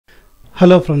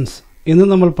Hello friends, ഇന്ന്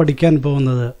നമ്മൾ പഠിക്കാൻ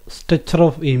പോകുന്നത് സ്ട്രക്ചർ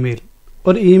ഓഫ് ഇമെയിൽ.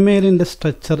 ഒരു ഇമെയിലിന്റെ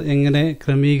സ്ട്രക്ചർ എങ്ങനെ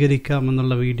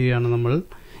ക്രമീകരിക്കാമെന്നുള്ള വീഡിയോയാണ് നമ്മൾ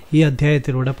ഈ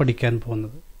അധ്യായത്തിലൂടെ പഠിക്കാൻ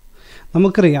പോകുന്നത്.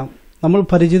 നമുക്കറിയാം, നമ്മൾ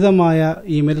പരിചിതമായ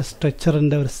ഇമെയിൽ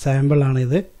സ്ട്രക്ചറിന്റെ ഒരു സാമ്പിൾ ആണ്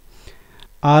ഇത്.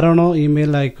 ആരാണോ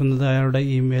ഇമെയിൽ അയക്കുന്നത് അയാളുടെ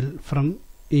ഇമെയിൽ ഫ്രം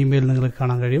ഇമെയിൽ നിങ്ങൾക്ക്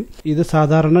കാണാൻ കഴിയും. ഇത്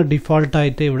സാധാരണ ഡിഫോൾട്ട്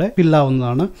ആയിട്ട് ഇവിടെ ഫിൽ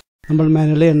ആവുന്നതാണ്. നമ്മൾ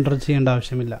മാനുവലി എൻ്റർ ചെയ്യേണ്ട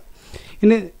ആവശ്യമില്ല.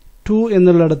 ഇനി 2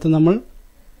 എന്നുള്ളിടത്ത് നമ്മൾ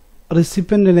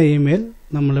റെസിപ്പിയന്റിന്റെ ഇമെയിൽ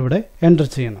നമ്മളിവിടെ എൻ്റർ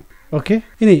ചെയ്യണം. ഓക്കെ,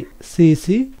 ഇനി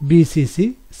CC, BCC,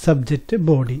 സബ്ജക്റ്റ്,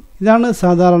 ബോഡി, ഇതാണ്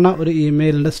സാധാരണ ഒരു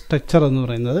ഇമെയിലിന്റെ സ്ട്രക്ചർ എന്ന്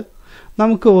പറയുന്നത്.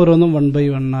 നമുക്ക് ഓരോന്നും 1 by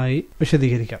 1 ആയി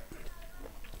വിശദീകരിക്കാം.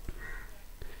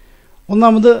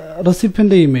 ഒന്നാമത്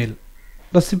റെസിപ്പിയന്റ് ഇമെയിൽ.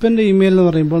 റെസിപ്പിയന്റ് ഇമെയിൽ എന്ന്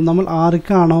പറയുമ്പോൾ നമ്മൾ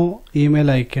ആർക്കാണോ ഇമെയിൽ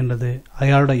അയക്കേണ്ടത്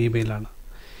അയാളുടെ ഇമെയിലാണ്.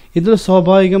 ഇതിൽ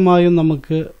സ്വാഭാവികമായും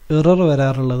നമുക്ക് എറർ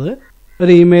വരാറുള്ളത്,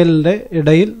 ഒരു ഇമെയിലിൻ്റെ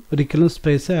ഇടയിൽ ഒരിക്കലും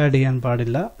സ്പേസ് ആഡ് ചെയ്യാൻ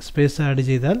പാടില്ല. സ്പേസ് ആഡ്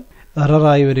ചെയ്താൽ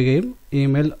എററായി വരികയും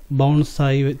ഇമെയിൽ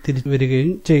ബൗൺസായി തിരിച്ചു വരികയും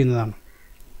ചെയ്യുന്നതാണ്.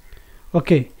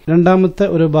 ഓക്കെ, രണ്ടാമത്തെ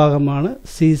ഒരു ഭാഗമാണ്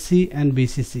CC ആൻഡ്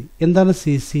BCC. എന്താണ്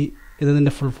CC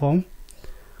എന്നതിൻ്റെ full form?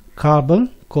 Carbon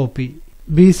copy.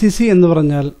 BCC എന്ന്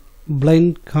പറഞ്ഞാൽ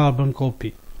ബ്ലൈൻഡ് കാർബൺ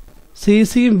കോപ്പി.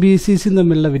 CCയും BCCയും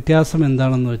തമ്മിലുള്ള വ്യത്യാസം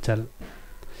എന്താണെന്ന് വെച്ചാൽ,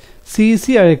 CC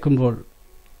അയക്കുമ്പോൾ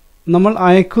നമ്മൾ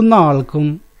അയക്കുന്ന ആൾക്കും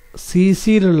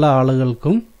CCയിലുള്ള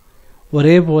ആളുകൾക്കും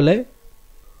ഒരേപോലെ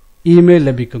ഇമെയിൽ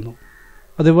ലഭിക്കുന്നു.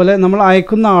 അതുപോലെ നമ്മൾ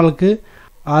അയക്കുന്ന ആൾക്ക്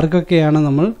ആർക്കൊക്കെയാണ്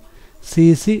നമ്മൾ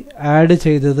CC ആഡ്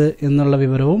ചെയ്തത് എന്നുള്ള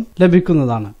വിവരവും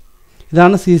ലഭിക്കുന്നതാണ്.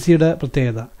 ഇതാണ് CCയുടെ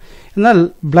പ്രത്യേകത. എന്നാൽ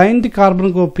ബ്ലൈൻഡ് കാർബൺ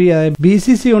കോപ്പി ആയ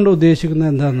BCC കൊണ്ട്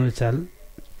ഉദ്ദേശിക്കുന്നത് എന്താണെന്ന് വെച്ചാൽ,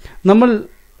 നമ്മൾ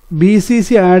BCC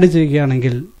ആഡ്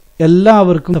ചെയ്യുകയാണെങ്കിൽ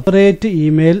എല്ലാവർക്കും സെപ്പറേറ്റ്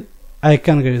ഇമെയിൽ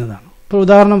അയക്കാൻ കഴിയുന്നതാണ്. ഇപ്പോൾ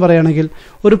ഉദാഹരണം പറയുകയാണെങ്കിൽ,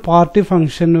 ഒരു പാർട്ടി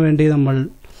ഫംഗ്ഷന് വേണ്ടി നമ്മൾ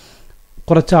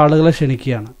കുറച്ച് ആളുകളെ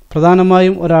ക്ഷണിക്കുകയാണ്.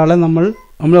 പ്രധാനമായും ഒരാളെ നമ്മൾ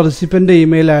റെസിപ്പിയന്റ്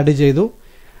ഇമെയിൽ ആഡ് ചെയ്തു.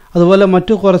 അതുപോലെ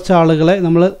മറ്റു കുറച്ച് ആളുകളെ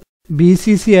നമ്മൾ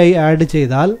BCC ആയി ആഡ്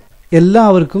ചെയ്താൽ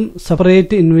എല്ലാവർക്കും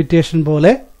സെപ്പറേറ്റ് ഇൻവിറ്റേഷൻ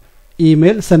പോലെ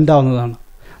ഇമെയിൽ സെൻഡ് ആവുന്നതാണ്.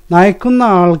 അയക്കുന്ന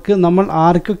ആൾക്ക് നമ്മൾ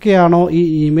ആർക്കൊക്കെയാണോ ഈ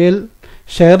ഇമെയിൽ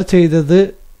ഷെയർ ചെയ്തത്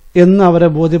എന്ന് അവരെ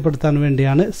ബോധ്യപ്പെടുത്താൻ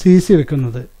വേണ്ടിയാണ് CC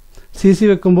വെക്കുന്നത്. CC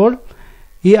വെക്കുമ്പോൾ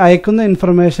ഈ അയക്കുന്ന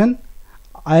ഇൻഫർമേഷൻ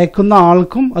അയക്കുന്ന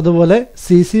ആൾക്കും അതുപോലെ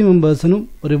CC മെമ്പേഴ്സിനും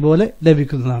ഒരുപോലെ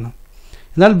ലഭിക്കുന്നതാണ്.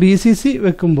 എന്നാൽ BCC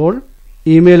വെക്കുമ്പോൾ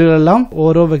ഇമെയിലുകളെല്ലാം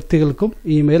ഓരോ വ്യക്തികൾക്കും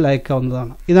ഇമെയിൽ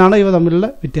അയക്കാവുന്നതാണ്. ഇതാണ് ഇവ തമ്മിലുള്ള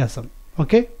വ്യത്യാസം.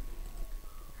 ഓക്കെ,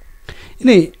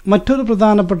 ഇനി മറ്റൊരു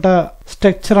പ്രധാനപ്പെട്ട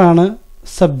സ്ട്രക്ചറാണ്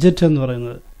സബ്ജക്റ്റ് എന്ന്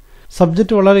പറയുന്നത്.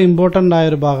 സബ്ജക്റ്റ് വളരെ ഇമ്പോർട്ടൻ്റ്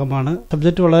ആയൊരു ഭാഗമാണ്.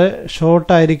 സബ്ജക്റ്റ് വളരെ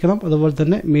ഷോർട്ട് ആയിരിക്കണം, അതുപോലെ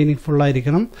തന്നെ മീനിങ് ഫുൾ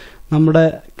ആയിരിക്കണം, നമ്മുടെ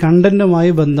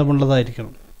കണ്ടന്റുമായി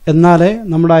ബന്ധമുള്ളതായിരിക്കണം. എന്നാലേ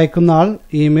നമ്മുടെ അയക്കുന്ന ആൾ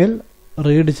ഇമെയിൽ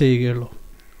റീഡ് ചെയ്യുകയുള്ളൂ.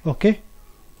 ഓക്കെ,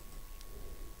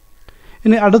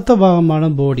 ഇനി അടുത്ത ഭാഗമാണ്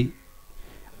ബോഡി.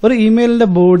 ഒരു ഇമെയിലിൻ്റെ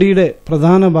ബോഡിയുടെ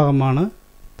പ്രധാന ഭാഗമാണ്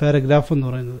പാരഗ്രാഫ് എന്ന്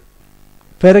പറയുന്നത്.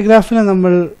 പാരഗ്രാഫിനെ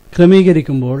നമ്മൾ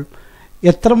ക്രമീകരിക്കുമ്പോൾ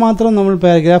എത്രമാത്രം നമ്മൾ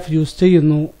പാരഗ്രാഫ് യൂസ്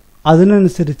ചെയ്യുന്നു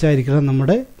അതിനനുസരിച്ചായിരിക്കണം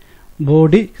നമ്മുടെ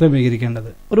ബോഡി ക്രമീകരിക്കേണ്ടത്.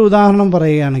 ഒരു ഉദാഹരണം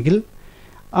പറയുകയാണെങ്കിൽ,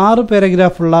 6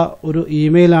 പാരഗ്രാഫുള്ള ഒരു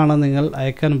ഇമെയിലാണ് നിങ്ങൾ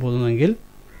അയക്കാൻ പോകുന്നതെങ്കിൽ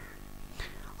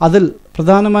അതിൽ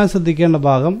പ്രധാനമായും ശ്രദ്ധിക്കേണ്ട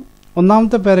ഭാഗം,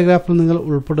 ഒന്നാമത്തെ പാരഗ്രാഫിൽ നിങ്ങൾ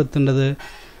ഉൾപ്പെടുത്തേണ്ടത്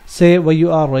say why you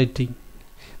are writing,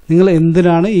 നിങ്ങൾ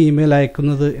എന്തിനാണ് ഇമെയിൽ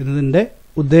അയക്കുന്നത് എന്നതിൻ്റെ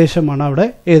ഉദ്ദേശമാണ് അവിടെ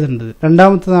എഴുതേണ്ടത്.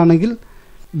 രണ്ടാമത്തേതാണെങ്കിൽ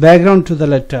ബാക്ക്ഗ്രൗണ്ട് ടു ദ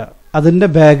ലെറ്റർ, അതിൻ്റെ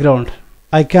ബാക്ക്ഗ്രൗണ്ട്,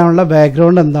 അയക്കാനുള്ള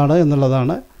ബാക്ക്ഗ്രൗണ്ട് എന്താണ്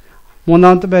എന്നുള്ളതാണ്.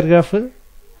 മൂന്നാമത്തെ പാരഗ്രാഫ്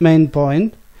മെയിൻ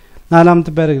പോയിന്റ്.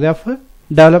 നാലാമത്തെ paragraph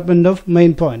development of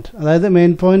main point, അതായത്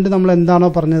മെയിൻ പോയിന്റ് നമ്മൾ എന്താണോ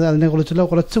പറഞ്ഞത് അതിനെക്കുറിച്ചുള്ള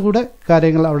കുറച്ചുകൂടെ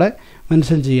കാര്യങ്ങൾ അവിടെ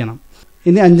മെൻഷൻ ചെയ്യണം.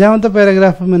 ഇനി 5ാമത്തെ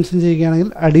പാരഗ്രാഫ് മെൻഷൻ ചെയ്യുകയാണെങ്കിൽ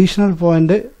അഡീഷണൽ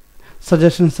പോയിന്റ്,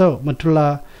 സജഷൻസോ മറ്റുള്ള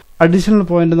അഡീഷണൽ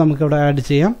പോയിന്റ് നമുക്ക് അവിടെ ആഡ്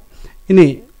ചെയ്യാം. ഇനി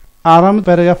 6ാമത്തെ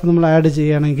പാരഗ്രാഫ് നമ്മൾ ആഡ്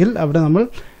ചെയ്യുകയാണെങ്കിൽ അവിടെ നമ്മൾ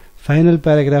ഫൈനൽ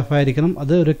പാരഗ്രാഫ് ആയിരിക്കണം.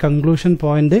 അത് ഒരു കൺക്ലൂഷൻ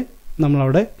പോയിന്റ്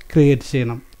നമ്മളവിടെ ക്രിയേറ്റ്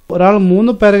ചെയ്യണം. ഒരാൾ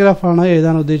 3 പാരഗ്രാഫാണ്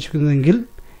എഴുതാൻ ഉദ്ദേശിക്കുന്നതെങ്കിൽ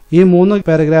ഈ 3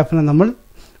 പാരഗ്രാഫിനെ നമ്മൾ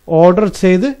ഓർഡർ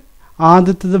ചെയ്ത്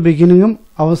ആദ്യത്തേത് ബിഗിനിങ്ങും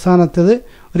അവസാനത്തേത്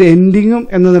ഒരു എൻഡിങ്ങും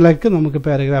എന്ന നിലയ്ക്ക് നമുക്ക്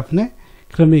പാരഗ്രാഫിനെ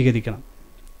ക്രമീകരിക്കണം.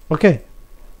 ഓക്കെ,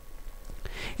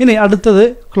 ഇനി അടുത്തത്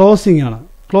ക്ലോസിംഗ് ആണ്.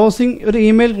 ക്ലോസിംഗ്, ഒരു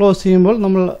ഇമെയിൽ ക്ലോസ് ചെയ്യുമ്പോൾ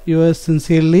നമ്മൾ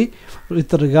സിൻസിയർലി,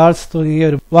 വിത്ത് റിഗാർഡ്സ് തുടങ്ങിയ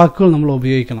ഒരു വാക്കുകൾ നമ്മൾ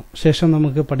ഉപയോഗിക്കണം. ശേഷം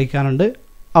നമുക്ക് പഠിക്കാനുണ്ട്,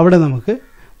 അവിടെ നമുക്ക്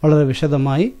വളരെ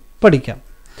വിശദമായി പഠിക്കാം.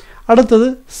 അടുത്തത്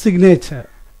സിഗ്നേച്ചർ.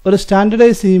 ഒരു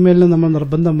സ്റ്റാൻഡർഡൈസ് ഇമെയിലിന് നമ്മൾ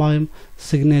നിർബന്ധമായും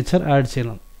സിഗ്നേച്ചർ ആഡ്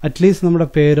ചെയ്യണം. അറ്റ്ലീസ്റ്റ് നമ്മുടെ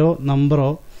പേരോ നമ്പറോ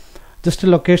ജസ്റ്റ്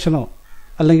ലൊക്കേഷനോ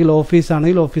അല്ലെങ്കിൽ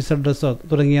ഓഫീസാണെങ്കിൽ ഓഫീസ് അഡ്രസ്സോ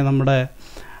തുടങ്ങിയ നമ്മുടെ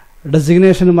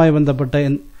ഡെസിഗ്നേഷനുമായി ബന്ധപ്പെട്ട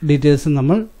ഡീറ്റെയിൽസ്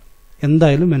നമ്മൾ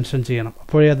എന്തായാലും മെൻഷൻ ചെയ്യണം.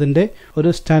 അപ്പോഴേ അതിൻ്റെ ഒരു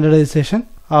സ്റ്റാൻഡർഡൈസേഷൻ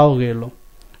ആവുകയുള്ളൂ.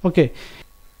 ഓക്കെ,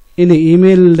 ഇനി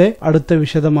ഇമെയിലിൻ്റെ അടുത്ത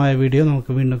വിശദമായ വീഡിയോ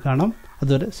നമുക്ക് വീണ്ടും കാണാം.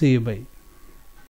 അതുവരെ see you bye.